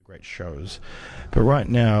Great shows. But right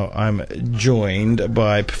now I'm joined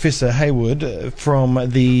by Professor Hayward from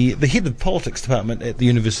the head of the politics department at the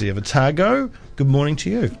University of Otago. Good morning to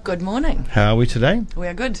you. Good morning. How are we today? We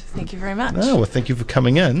are good. Thank you very much. Oh, well, thank you for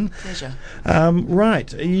coming in. Pleasure.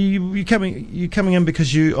 Right. You coming in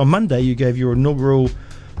because on Monday you gave your inaugural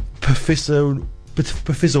professorial.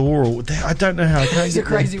 I don't know how. It's a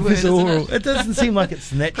crazy word, isn't it? It doesn't seem like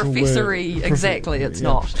it's a natural Professory, word. exactly. It's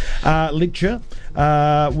not. Lecture,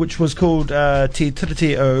 which was called Te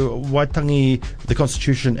Tiriti o Waitangi, the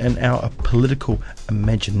Constitution and Our Political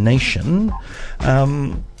Imagination.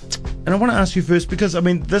 And I want to ask you first, because, I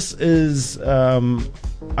mean, this is,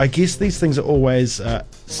 I guess these things are always the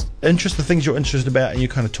things you're interested about, and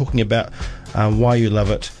you're kind of talking about why you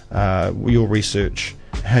love it, your research,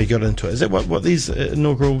 how you got into it. Is that what these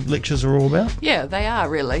inaugural lectures are all about? Yeah, they are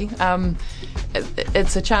really.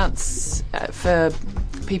 It's a chance for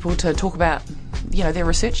people to talk about, their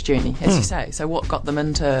research journey, as you say. So what got them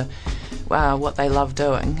into what they love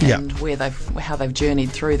doing, and how they've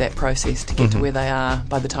journeyed through that process to get to where they are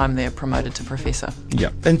by the time they're promoted to professor.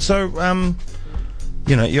 Yeah, and so.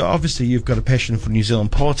 You've got a passion for New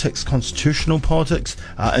Zealand politics, constitutional politics,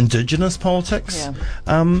 Indigenous politics.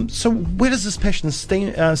 Yeah. So where does this passion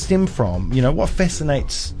stem from? What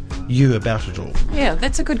fascinates you about it all? Yeah,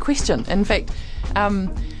 that's a good question. In fact,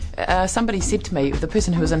 somebody said to me, the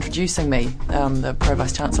person who was introducing me, the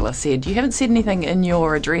Pro-Vice Chancellor, said, "You haven't said anything in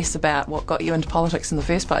your address about what got you into politics in the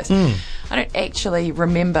first place." I don't actually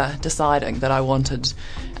remember deciding that I wanted...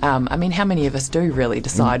 how many of us do really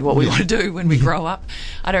decide what we want to do when we grow up?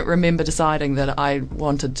 I don't remember deciding that I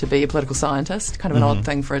wanted to be a political scientist, kind of an odd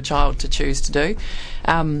thing for a child to choose to do.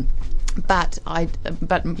 But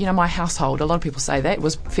my household, a lot of people say that,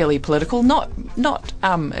 was fairly political, not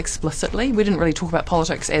explicitly. We didn't really talk about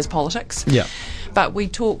politics as politics. Yeah. But we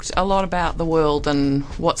talked a lot about the world and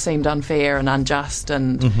what seemed unfair and unjust,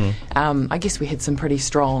 and I guess we had some pretty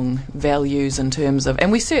strong values in terms of,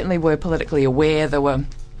 and we certainly were politically aware.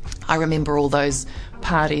 I remember all those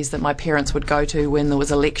parties that my parents would go to when there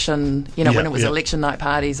was election, when it was election night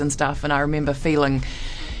parties and stuff, and I remember feeling,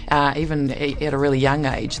 even at a really young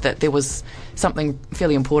age, that there was something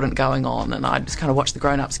fairly important going on, and I just kind of watch the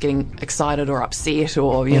grown-ups getting excited or upset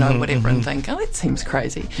or whatever, and think, oh, that seems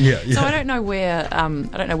crazy. Yeah. So I don't know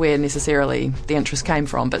where necessarily the interest came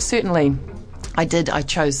from, but certainly I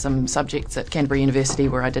chose some subjects at Canterbury University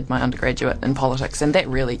where I did my undergraduate in politics, and that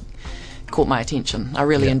really caught my attention. I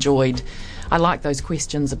really enjoyed. I like those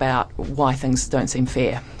questions about why things don't seem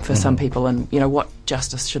fair for some people, and what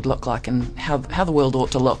justice should look like, and how the world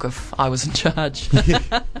ought to look if I was in charge.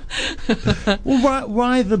 Well,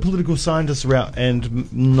 why the political scientist route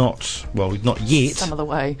and not yet? Some other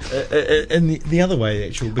way. In the other way,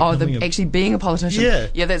 actually. Actually being a politician.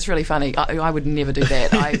 Yeah, that's really funny. I would never do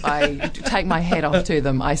that. I take my hat off to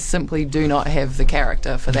them. I simply do not have the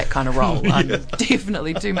character for that kind of role. I'm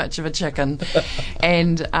definitely too much of a chicken,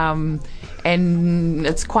 and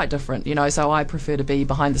it's quite different, so I prefer to be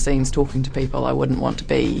behind the scenes talking to people. I wouldn't want to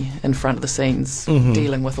be in front of the scenes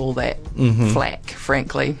dealing with all that flack,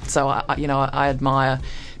 frankly. So, I admire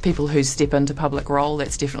people who step into public role.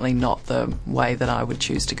 That's definitely not the way that I would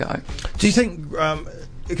choose to go. Do you think...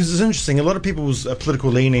 because it's interesting, a lot of people's political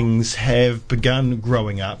leanings have begun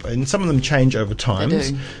growing up, and some of them change over time.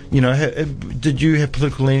 They do. Did you have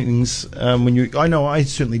political leanings when you... I know I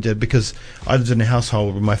certainly did, because I lived in a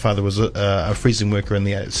household where my father was a freezing worker in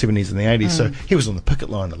the 70s and the 80s, so he was on the picket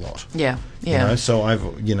line a lot. Yeah. So I've,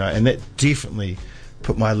 and that definitely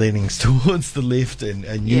put my leanings towards the left and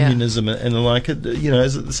unionism and the like.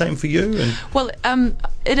 Is it the same for you? Well,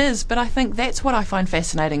 it is, but I think that's what I find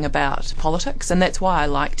fascinating about politics, and that's why I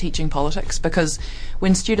like teaching politics, because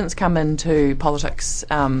when students come into politics,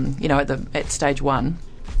 at stage one,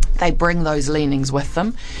 they bring those leanings with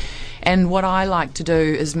them. And what I like to do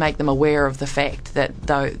is make them aware of the fact that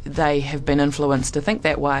they have been influenced to think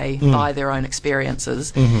that way by their own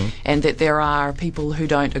experiences, and that there are people who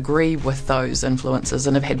don't agree with those influences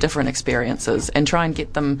and have had different experiences, and try and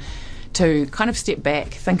get them to kind of step back,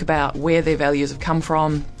 think about where their values have come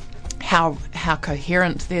from, how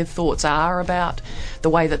coherent their thoughts are about the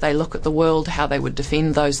way that they look at the world, how they would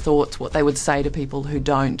defend those thoughts, what they would say to people who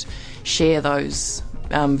don't share those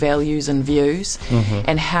values and views,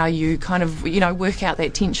 and how you kind of work out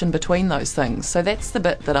that tension between those things. So that's the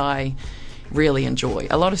bit that I really enjoy.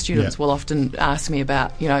 A lot of students will often ask me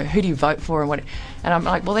about who do you vote for and what, and I'm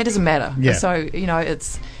like, well, that doesn't matter. So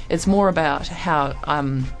it's more about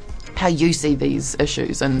how how you see these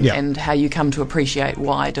issues and, Yeah. and how you come to appreciate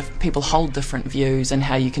why people hold different views and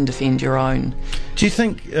how you can defend your own. Do you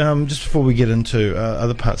think, just before we get into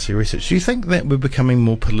other parts of your research, do you think that we're becoming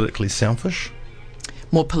more politically selfish?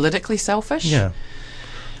 More politically selfish? Yeah.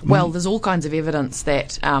 Well, there's all kinds of evidence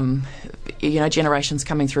that, generations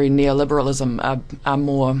coming through neoliberalism are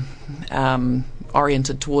more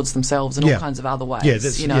oriented towards themselves in all Yeah. kinds of other ways, Yeah,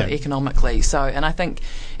 that's- yeah. economically. So, and I think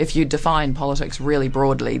if you define politics really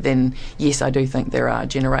broadly, then yes, I do think there are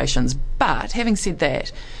generations. But having said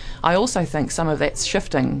that, I also think some of that's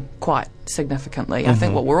shifting quite significantly. I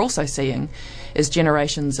think what we're also seeing is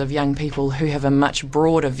generations of young people who have a much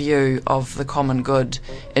broader view of the common good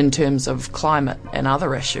in terms of climate and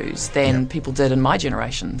other issues than people did in my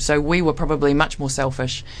generation. So we were probably much more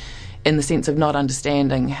selfish in the sense of not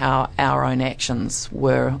understanding how our own actions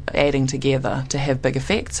were adding together to have big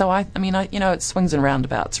effects. So I mean, it swings and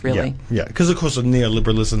roundabouts, really. Yeah, because of course, in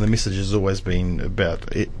neoliberalism, the message has always been about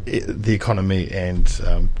the economy and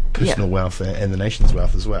personal wealth and the nation's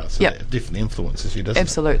wealth as well. So that definitely influences you, doesn't it?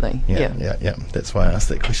 Absolutely. Yeah. That's why I asked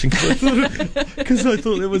that question, because I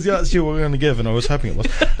thought it was the answer you were going to give, and I was hoping it was.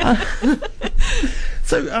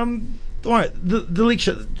 All right, the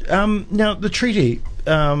lecture. Now, the Treaty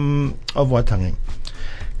of Waitangi.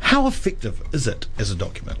 How effective is it as a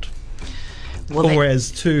document? Well, or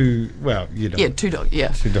as two? Well, you know. Yeah, two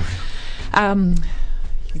documents.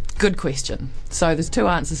 Good question. So there's two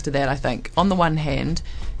answers to that, I think. On the one hand,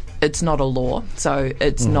 it's not a law, so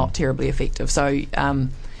it's not terribly effective. So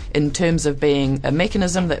in terms of being a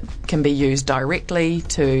mechanism that can be used directly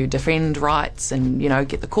to defend rights and,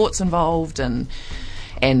 get the courts involved and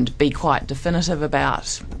be quite definitive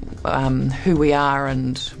about who we are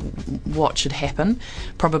and what should happen,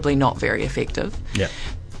 probably not very effective. Yeah.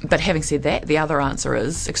 But having said that, the other answer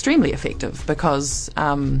is extremely effective because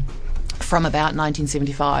from about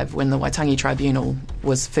 1975, when the Waitangi Tribunal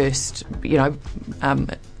was first,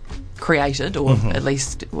 created, or at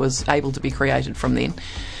least was able to be created from then,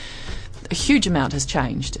 a huge amount has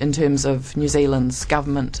changed in terms of New Zealand's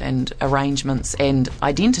government and arrangements and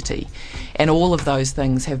identity. And all of those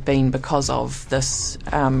things have been because of this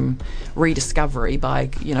rediscovery by,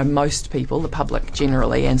 most people, the public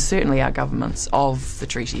generally, and certainly our governments, of the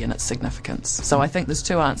treaty and its significance. So I think there's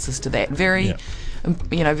two answers to that. Very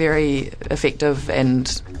effective,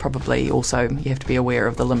 and probably also you have to be aware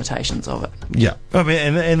of the limitations of it. Yeah. I mean,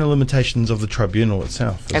 and the limitations of the tribunal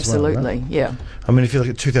itself as Absolutely, well, right? yeah. I mean, if you look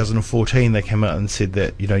at 2014, they came out and said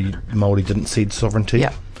that, Māori didn't cede sovereignty.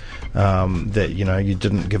 Yeah. That, you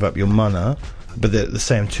didn't give up your mana, but at the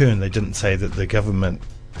same turn, they didn't say that the government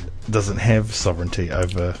doesn't have sovereignty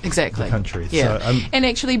over the country. Yeah. So, and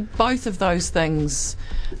actually, both of those things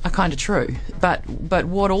are kind of true. But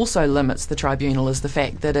what also limits the tribunal is the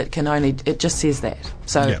fact that it just says that.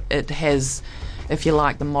 So it has, if you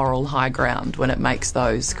like, the moral high ground when it makes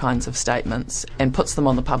those kinds of statements and puts them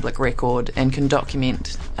on the public record and can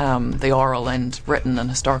document the oral and written and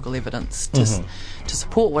historical evidence to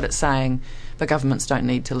support what it's saying. But governments don't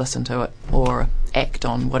need to listen to it or act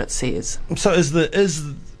on what it says. So is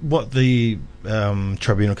what the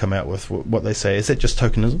tribunal come out with, what they say, is that just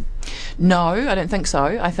tokenism? No, I don't think so.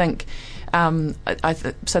 I think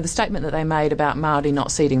so the statement that they made about Māori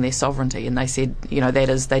not ceding their sovereignty, and they said, that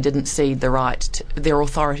is, they didn't cede the right, their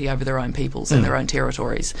authority over their own peoples and their own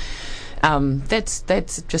territories.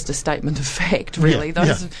 That's just a statement of fact, really.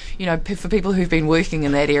 For people who've been working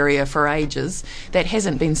in that area for ages, that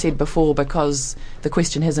hasn't been said before because the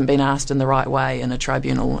question hasn't been asked in the right way in a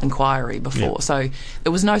tribunal inquiry before. Yeah. So it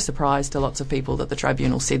was no surprise to lots of people that the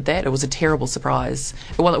tribunal said that. It was a terrible surprise.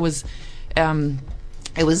 Well, it was kind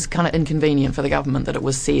of inconvenient for the government that it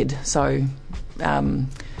was said so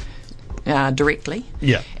directly,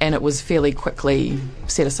 and it was fairly quickly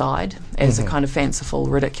set aside as a kind of fanciful,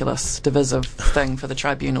 ridiculous, divisive thing for the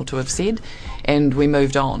tribunal to have said, and we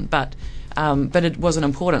moved on. But it was an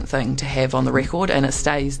important thing to have on the record, and it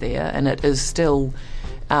stays there, and it is still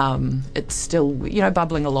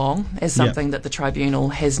bubbling along as something that the tribunal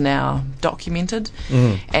has now documented,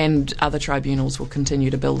 and other tribunals will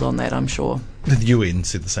continue to build on that, I'm sure. The UN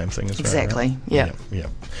said the same thing as well. Exactly, right? Yeah.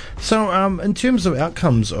 So, in terms of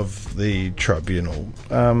outcomes of the tribunal,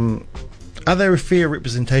 are they a fair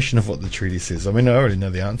representation of what the treaty says? I mean, I already know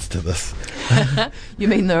the answer to this. You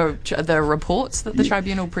mean the reports that the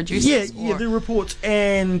tribunal produces? Yeah, the reports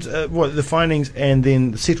and the findings, and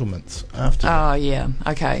then the settlements after. Oh, yeah.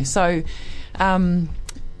 Okay. So,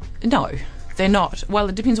 no. they're not. Well,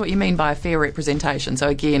 it depends what you mean by a fair representation. So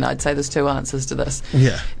again, I'd say there's two answers to this.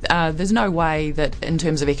 Yeah. There's no way that in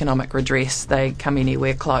terms of economic redress they come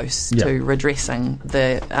anywhere close to redressing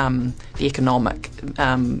the economic,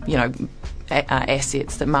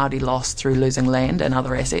 assets that Māori lost through losing land and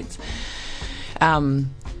other assets.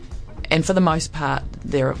 And for the most part,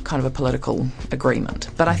 they're kind of a political agreement.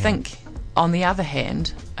 But I think, on the other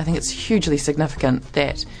hand, I think it's hugely significant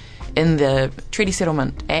that in the Treaty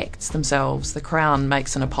Settlement Acts themselves, the Crown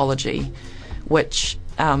makes an apology, which,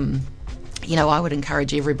 I would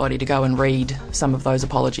encourage everybody to go and read some of those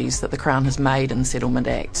apologies that the Crown has made in the Settlement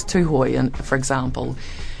Acts. Tūhoe, for example,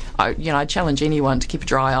 I challenge anyone to keep a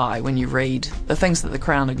dry eye when you read the things that the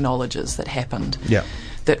Crown acknowledges that happened. Yeah.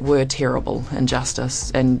 That were terrible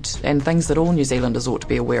injustice and things that all New Zealanders ought to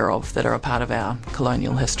be aware of that are a part of our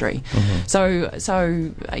colonial history. So it's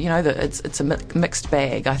a mixed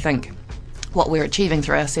bag. I think what we're achieving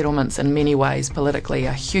through our settlements in many ways politically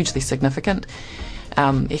are hugely significant.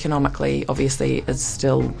 Economically, obviously, is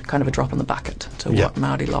still kind of a drop in the bucket to what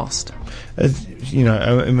Māori lost.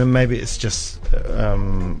 Maybe it's just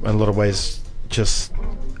in a lot of ways just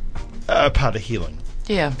a part of healing.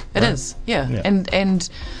 Yeah, it is. Yeah. And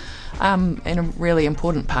a really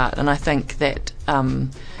important part. And I think that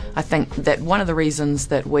one of the reasons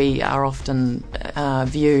that we are often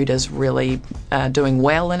viewed as really doing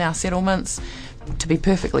well in our settlements, to be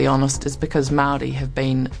perfectly honest, is because Māori have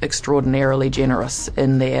been extraordinarily generous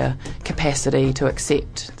in their capacity to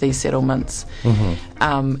accept these settlements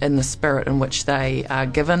in the spirit in which they are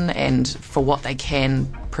given and for what they can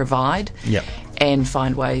provide and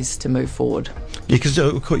find ways to move forward. Yeah, because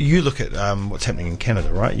you look at what's happening in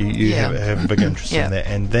Canada, right? You have a big interest in that,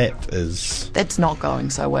 and that's not going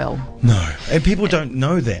so well. No, and people don't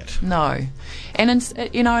know that. No, and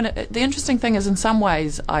the interesting thing is, in some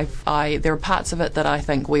ways, there are parts of it that I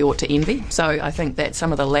think we ought to envy. So I think that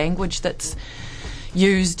some of the language that's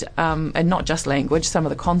used, and not just language, some of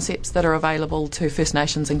the concepts that are available to First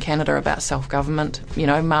Nations in Canada about self-government.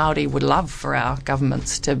 Māori would love for our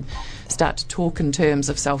governments to start to talk in terms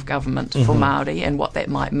of self-government for Māori and what that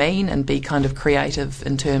might mean, and be kind of creative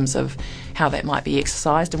in terms of how that might be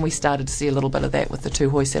exercised. And we started to see a little bit of that with the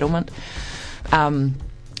Tūhoe settlement.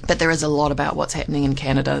 But there is a lot about what's happening in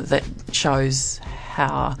Canada that shows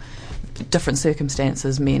how different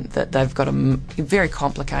circumstances meant that they've got a very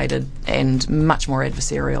complicated and much more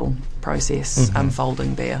adversarial process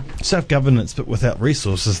unfolding there. Self-governance, but without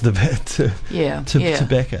resources to back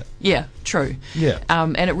it. Yeah, true. Yeah.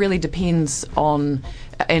 And it really depends on,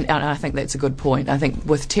 and I think that's a good point. I think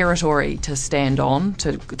with territory to stand on,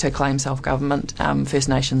 to claim self-government, First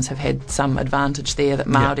Nations have had some advantage there that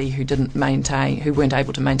Māori who weren't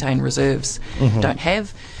able to maintain reserves don't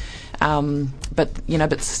have.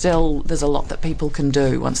 But still, there's a lot that people can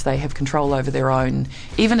do once they have control over their own,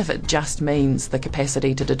 even if it just means the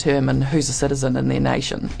capacity to determine who's a citizen in their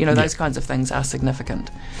nation. Those kinds of things are significant.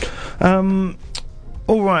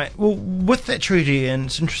 All right. Well, with that treaty, and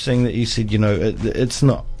it's interesting that you said, it's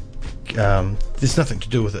not. There's nothing to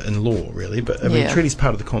do with it in law, really, but the treaty's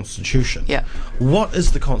part of the Constitution. Yeah. What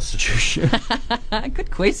is the Constitution? Good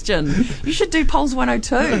question. You should do Polls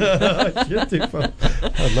 102. I should do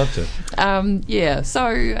I'd love to.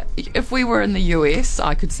 So if we were in the US,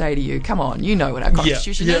 I could say to you, come on, you know what our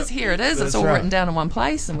Constitution is. Here it is. It's all written down in one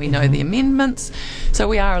place, and we know the amendments. So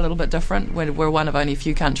we are a little bit different. We're one of only a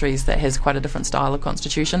few countries that has quite a different style of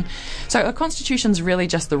Constitution. So a Constitution's really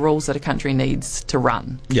just the rules that a country needs to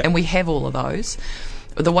run. Yeah. And we have all of those.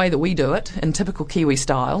 The way that we do it, in typical Kiwi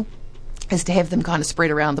style, is to have them kind of spread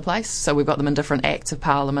around the place. So we've got them in different acts of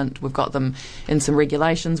Parliament, we've got them in some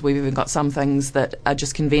regulations, we've even got some things that are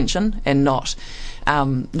just convention and not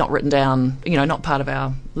written down, not part of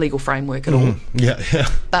our legal framework at all. Yeah.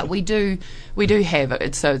 But we do have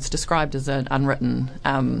it. So it's described as an unwritten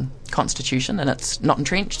constitution, and it's not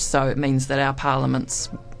entrenched, so it means that our Parliament's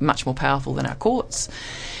much more powerful than our courts.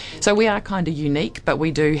 So we are kind of unique, but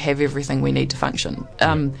we do have everything we need to function.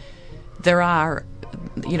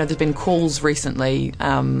 There's been calls recently.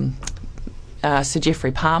 Sir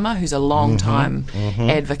Geoffrey Palmer, who's a long-time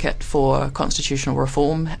advocate for constitutional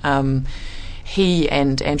reform, he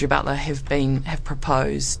and Andrew Butler have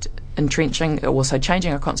proposed entrenching, also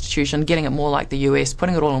changing our constitution, getting it more like the US,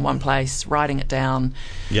 putting it all in one place, writing it down,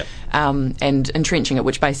 and entrenching it,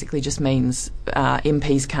 which basically just means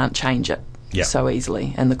MPs can't change it so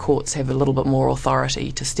easily, and the courts have a little bit more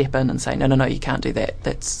authority to step in and say, no, you can't do that.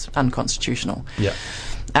 That's unconstitutional.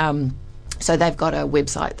 So they've got a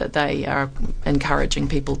website that they are encouraging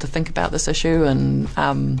people to think about this issue, and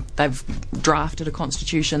they've drafted a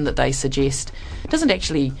constitution that they suggest doesn't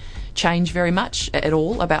actually change very much at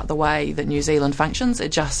all about the way that New Zealand functions.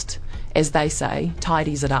 It just, as they say,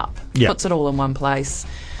 tidies it up, puts it all in one place,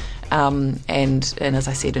 and as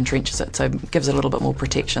I said, entrenches it, so gives it a little bit more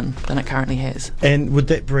protection than it currently has. And would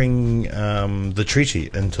that bring the treaty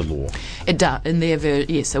into law? It does.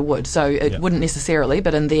 Yes, it would. So it wouldn't necessarily,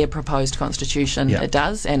 but in their proposed constitution, it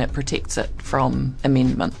does, and it protects it from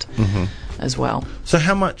amendment as well. So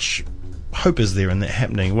how much hope is there in that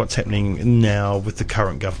happening? What's happening now with the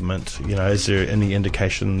current government? Is there any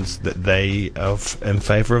indications that they are in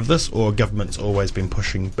favour of this, or government's always been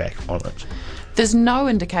pushing back on it? There's no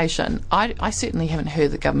indication. I certainly haven't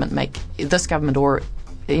heard this government or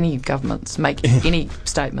any governments make any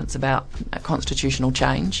statements about constitutional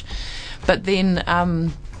change. But then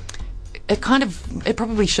it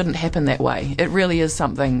probably shouldn't happen that way. It really is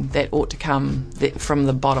something that ought to come from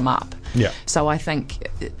the bottom up. Yeah. So I think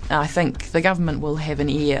the government will have an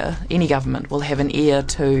ear. Any government will have an ear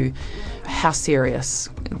to how serious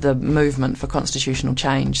the movement for constitutional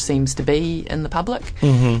change seems to be in the public.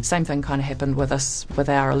 Same thing kind of happened with us with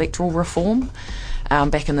our electoral reform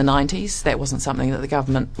back in the 90s. That wasn't something that the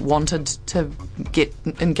government wanted to get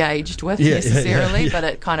engaged with necessarily, but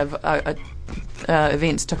it kind of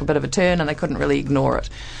events took a bit of a turn and they couldn't really ignore it.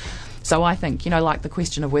 So I think, like the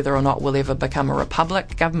question of whether or not we'll ever become a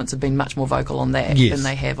republic, governments have been much more vocal on that than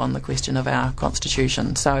they have on the question of our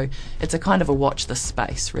constitution. So it's a kind of a watch this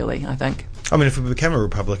space, really, I think. I mean, if we became a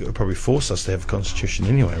republic, it would probably force us to have a constitution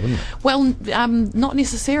anyway, wouldn't it? Well, not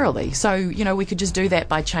necessarily. So, we could just do that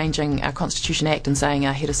by changing our Constitution Act and saying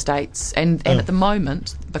our head of states. And at the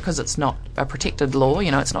moment, because it's not a protected law,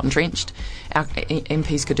 it's not entrenched, our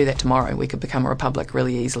MPs could do that tomorrow. We could become a republic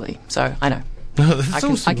really easily. So, I know.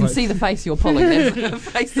 I can see the face you're pulling. That's the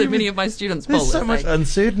face that many of my students pull. There's so much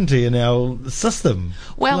uncertainty in our system.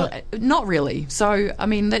 Well, not really. So, I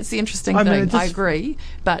mean, that's the interesting thing. I agree.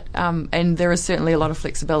 But, and there is certainly a lot of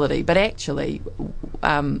flexibility. But actually,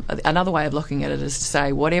 another way of looking at it is to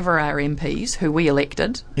say whatever our MPs, who we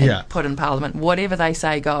elected and put in Parliament, whatever they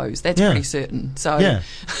say goes. That's pretty certain. So,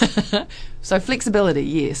 so flexibility,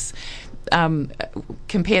 yes.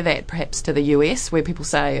 Compare that perhaps to the US, where people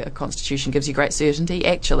say a constitution gives you great certainty.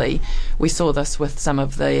 Actually, we saw this with some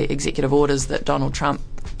of the executive orders that Donald Trump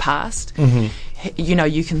passed.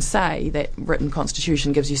 You can say that written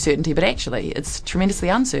constitution gives you certainty, but actually it's tremendously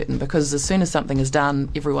uncertain, because as soon as something is done,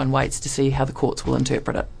 everyone waits to see how the courts will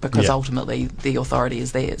interpret it, because ultimately the authority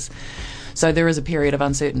is theirs. So there is a period of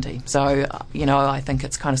uncertainty. So, I think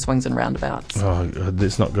it's kind of swings and roundabouts. Oh,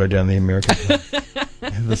 let's not go down the American path.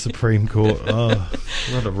 The Supreme Court. Oh,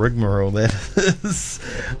 what a rigmarole that is.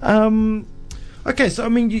 Okay, so, I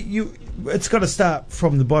mean, you it's got to start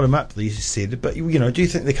from the bottom up, you said, but, do you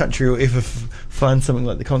think the country will ever find something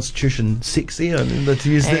like the Constitution sexy? I mean, to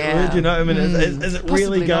use that word, I mean, is it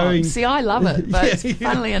really going... Not. See, I love it, but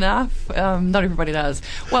funnily enough, not everybody does.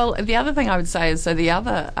 Well, the other thing I would say is, so the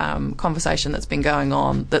other conversation that's been going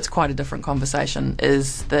on, that's quite a different conversation,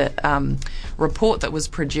 is the report that was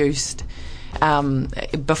produced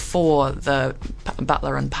before the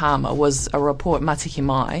Butler and Palmer was a report, Matihi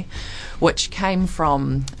Mai, which came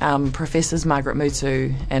from Professors Margaret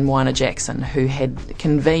Mutu and Moana Jackson, who had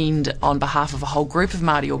convened on behalf of a whole group of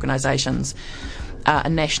Māori organisations a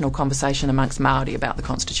national conversation amongst Māori about the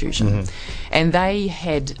Constitution. And they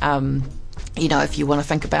had, if you want to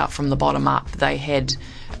think about from the bottom up, they had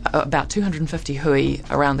about 250 hui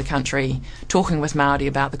around the country talking with Māori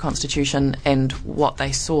about the Constitution and what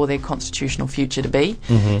they saw their constitutional future to be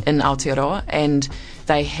in Aotearoa. And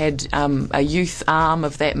they had a youth arm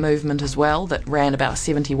of that movement as well that ran about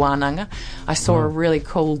 70 wānanga. I saw a really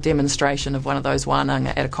cool demonstration of one of those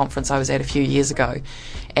wānanga at a conference I was at a few years ago.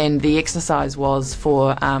 And the exercise was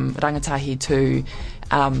for rangatahi to,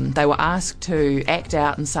 they were asked to act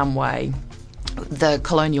out in some way the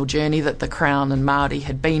colonial journey that the Crown and Māori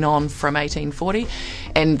had been on from 1840,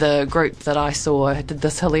 and the group that I saw did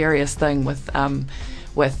this hilarious thing with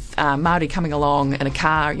Māori coming along in a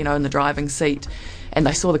car, in the driving seat, and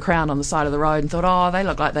they saw the Crown on the side of the road and thought, oh, they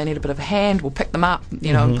look like they need a bit of a hand, we'll pick them up,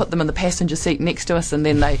 and put them in the passenger seat next to us, and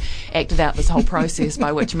then they acted out this whole process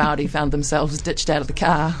by which Māori found themselves ditched out of the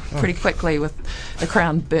car pretty quickly with the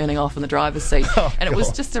Crown burning off in the driver's seat. And it was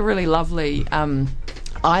just a really lovely...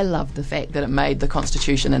 I love the fact that it made the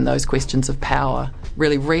Constitution and those questions of power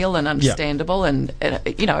really real and understandable. And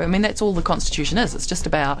I mean, that's all the Constitution is. It's just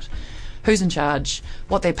about who's in charge,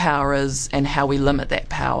 what their power is, and how we limit that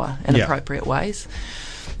power in appropriate ways.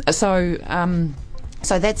 So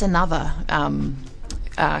that's another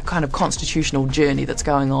kind of constitutional journey that's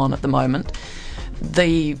going on at the moment.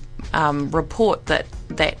 The report that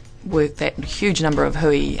huge number of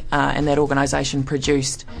hui and that organisation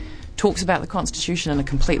produced talks about the Constitution in a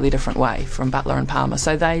completely different way from Butler and Palmer.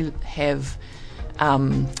 So they have a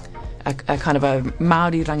kind of a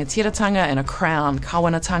Māori rangatiratanga and a Crown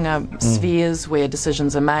kawanatanga spheres where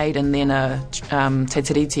decisions are made, and then a Te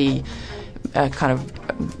Tiriti kind of,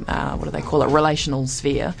 what do they call it, relational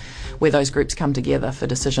sphere, where those groups come together for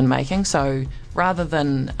decision making. So rather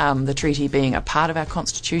than the treaty being a part of our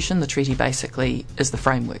Constitution, the treaty basically is the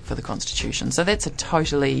framework for the Constitution. So that's a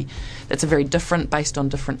very different, based on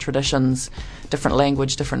different traditions, different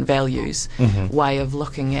language, different values, way of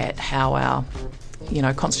looking at how our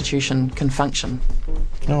Constitution can function.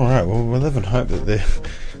 All right. Well, we'll live and hope that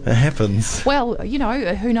it happens. Well,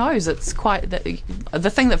 who knows? It's quite the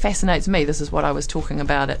thing that fascinates me. This is what I was talking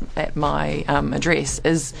about at my address,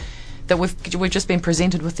 is that we've just been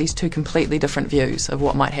presented with these two completely different views of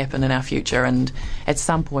what might happen in our future, and at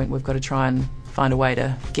some point we've got to try and find a way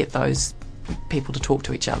to get those people to talk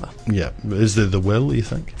to each other. Yeah. Is there the will, you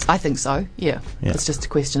think? I think so, yeah. It's just a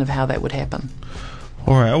question of how that would happen.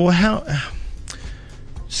 All right. Well,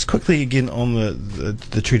 just quickly again on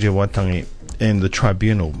the Treaty of Waitangi and the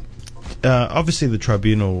tribunal. Obviously the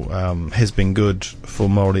tribunal has been good for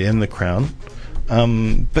Māori and the Crown,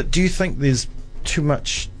 but do you think there's too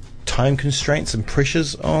much time constraints and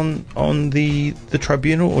pressures on the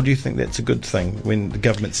tribunal, or do you think that's a good thing when the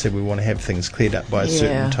government said we want to have things cleared up by a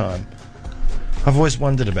certain time? I've always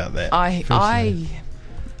wondered about that. I've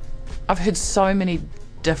heard so many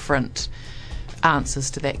different answers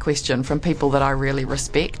to that question from people that I really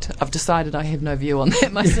respect. I've decided I have no view on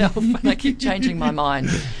that myself, and I keep changing my mind.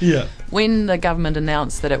 Yeah. When the government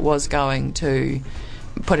announced that it was going to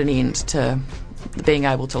put an end to being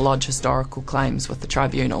able to lodge historical claims with the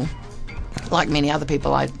tribunal, like many other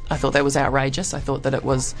people, I thought that was outrageous. I thought that it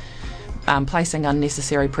was placing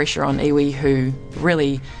unnecessary pressure on iwi, who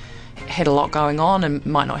really had a lot going on and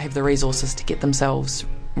might not have the resources to get themselves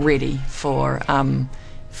ready for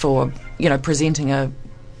presenting a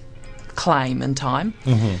claim in time.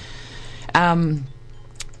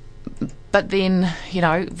 But then,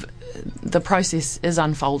 the process is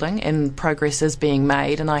unfolding and progress is being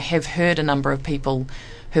made, and I have heard a number of people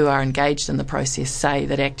who are engaged in the process say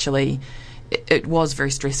that actually it was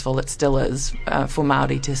very stressful, it still is, for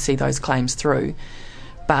Māori to see those claims through.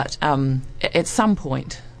 But at some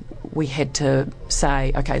point we had to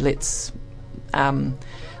say, okay, let's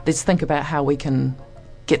think about how we can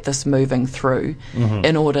get this moving through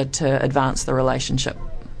in order to advance the relationship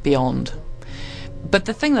beyond. But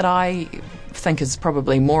the thing that I think is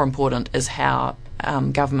probably more important is how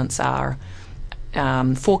governments are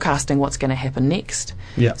forecasting what's going to happen next.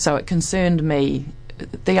 Yeah. So it concerned me.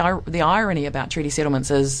 The irony about treaty settlements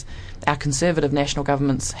is our conservative national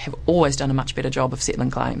governments have always done a much better job of settling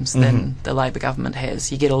claims than the Labour government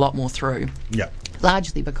has. You get a lot more through. Yeah.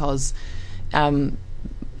 Largely because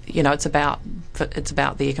it's about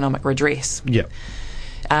the economic redress. Yeah.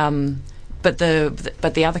 But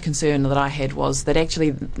the other concern that I had was that actually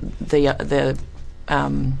the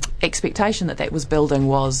expectation that was building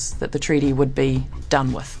was that the treaty would be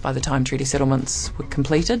done with by the time treaty settlements were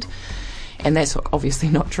completed, and that's obviously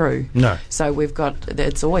not true. No. So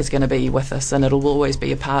it's always going to be with us, and it'll always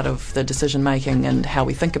be a part of the decision making and how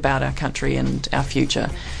we think about our country and our future.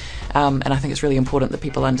 And I think it's really important that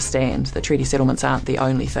people understand that treaty settlements aren't the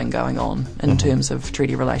only thing going on in terms of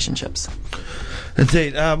treaty relationships.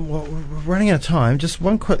 Indeed. Well, we're running out of time. Just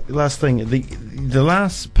one quick last thing. The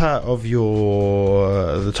last part of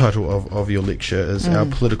the title of your lecture is Our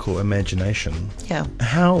Political Imagination. Yeah.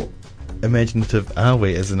 How imaginative are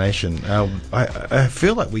we as a nation? I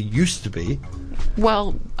feel like we used to be.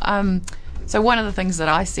 Well, so one of the things that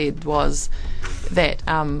I said was that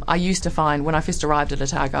I used to find, when I first arrived at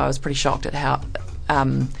Otago, I was pretty shocked at how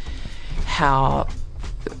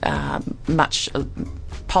much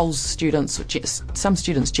Pols students, some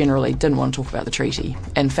students generally, didn't want to talk about the treaty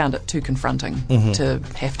and found it too confronting to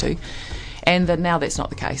have to, and that now that's not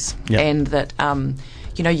the case. Yep. And that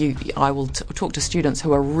I will talk to students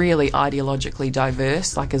who are really ideologically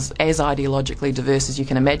diverse, like as ideologically diverse as you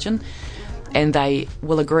can imagine, and they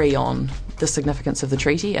will agree on the significance of the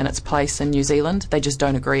treaty and its place in New Zealand. They just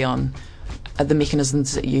don't agree on the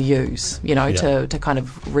mechanisms that you use, to kind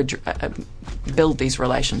of build these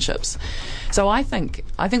relationships. So I think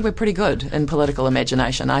we're pretty good in political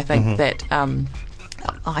imagination. I think that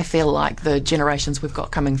I feel like the generations we've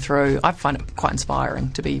got coming through, I find it quite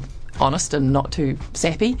inspiring, to be honest and not too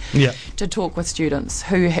sappy, to talk with students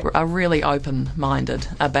who are really open-minded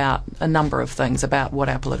about a number of things, about what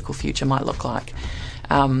our political future might look like.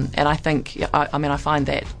 And I think, I find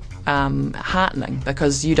that heartening,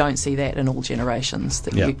 because you don't see that in all generations.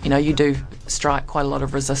 That you do strike quite a lot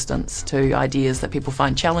of resistance to ideas that people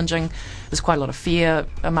find challenging. There's quite a lot of fear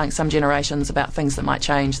amongst some generations about things that might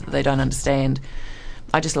change that they don't understand.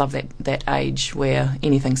 I just love that age where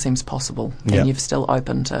anything seems possible and you're still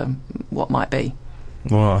open to what might be.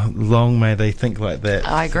 Well, long may they think like that.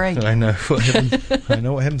 I agree. I know what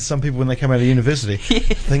happens to some people when they come out of university.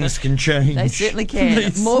 Things can change. They certainly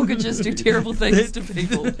can. Mortgages do terrible things to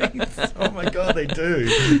people. Oh my God, they do.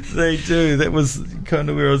 They do. That was kind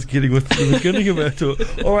of where I was getting with the beginning of our talk.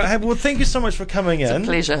 All right, well, thank you so much for coming in. It's a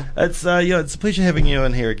pleasure. It's it's a pleasure having you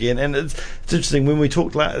in here again. And it's interesting, when we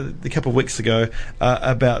talked a couple of weeks ago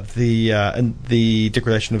about the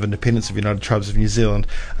Declaration of Independence of United Tribes of New Zealand,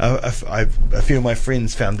 a few of my friends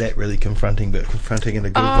found that really confronting, but confronting in a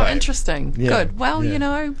good way. Oh, interesting. Yeah. Good. Well,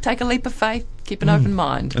 take a leap of faith, keep an open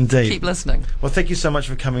mind. Indeed. Keep listening. Well, thank you so much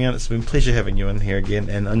for coming in. It's been a pleasure having you in here again,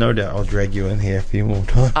 and I no doubt I'll drag you in here a few more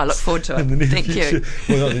times. I look forward to it. Thank you.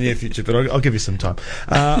 Well, not in the near future, but I'll give you some time.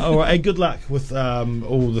 All right, and good luck with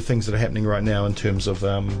all the things that are happening right now in terms of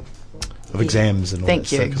exams and all that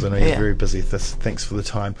stuff, because I know you're very busy. Thanks for the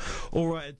time. All right.